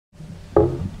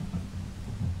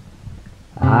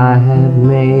I have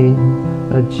made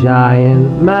a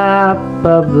giant map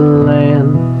of the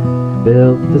land,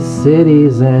 built the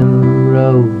cities and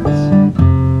roads,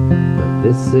 but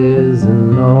this is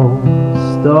an old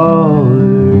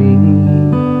story.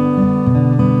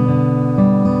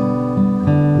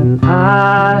 And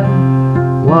I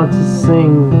want to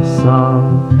sing the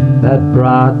song that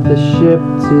brought the ship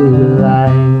to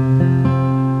life,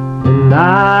 and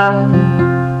I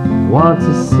want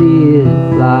to see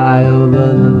it fly over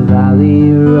the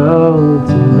valley road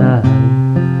tonight.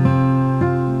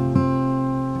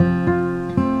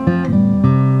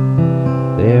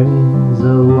 There is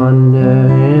a wonder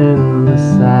in the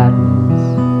sadness.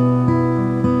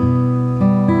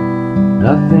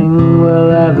 Nothing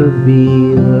will ever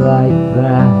be like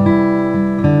that.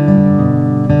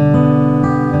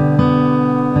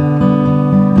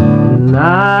 And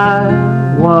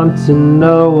I want to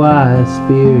know why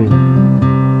spirit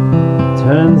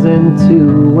turns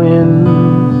into wind,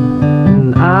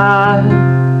 and I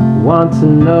want to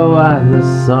know why the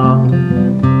song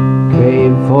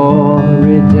crave for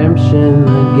redemption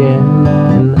again.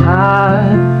 And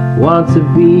I want to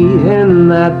be in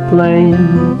that plane,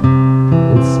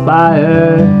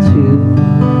 inspired to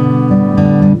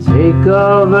take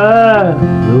over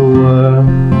the world.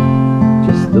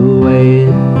 Just the way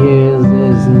it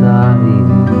is not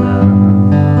enough.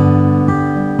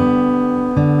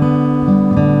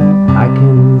 I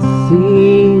can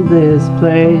see this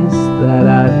place that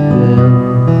I've built.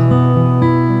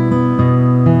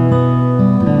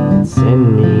 It's in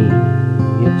me,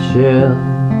 a chill,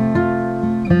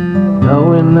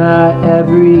 knowing that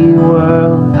every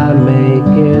world I make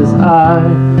is art.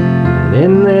 And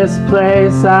in this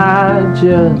place I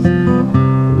just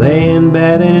lay in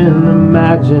bed and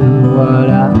imagine what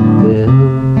I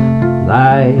built,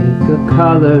 like a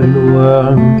colored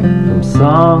worm from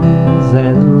songs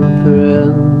and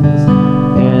thrills.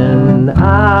 And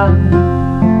I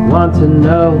want to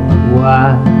know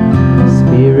why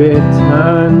spirit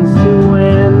turns to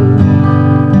wind,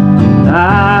 and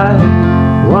I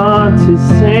want to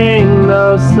sing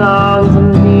those songs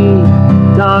and be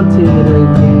daunted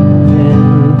again.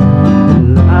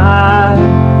 And I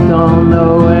don't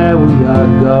know where we are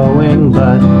going,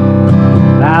 but the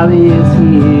valley is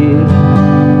here.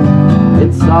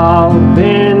 It's all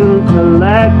been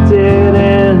collected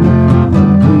in a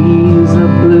breeze of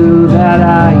blue that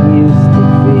I used to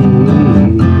feel.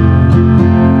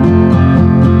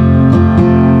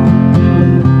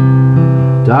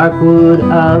 Dark wood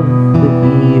of the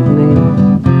evening,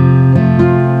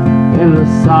 in the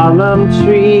solemn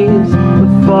trees,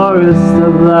 the forest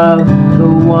of love, the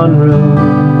one room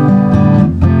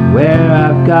where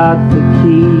I've got the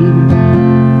key.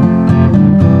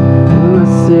 In the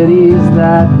cities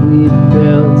that we've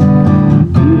built, the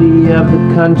beauty of the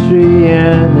country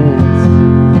and its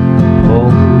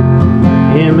old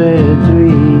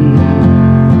imagery.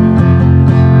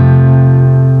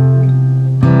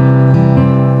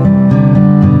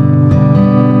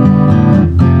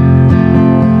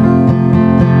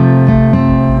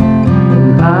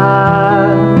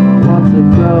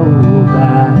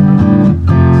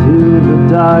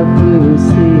 Dark blue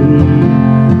sea,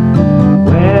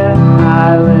 where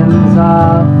islands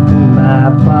off the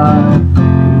map are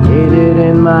created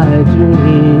in my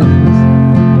dreams.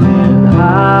 And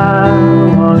I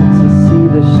want to see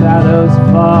the shadows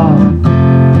fall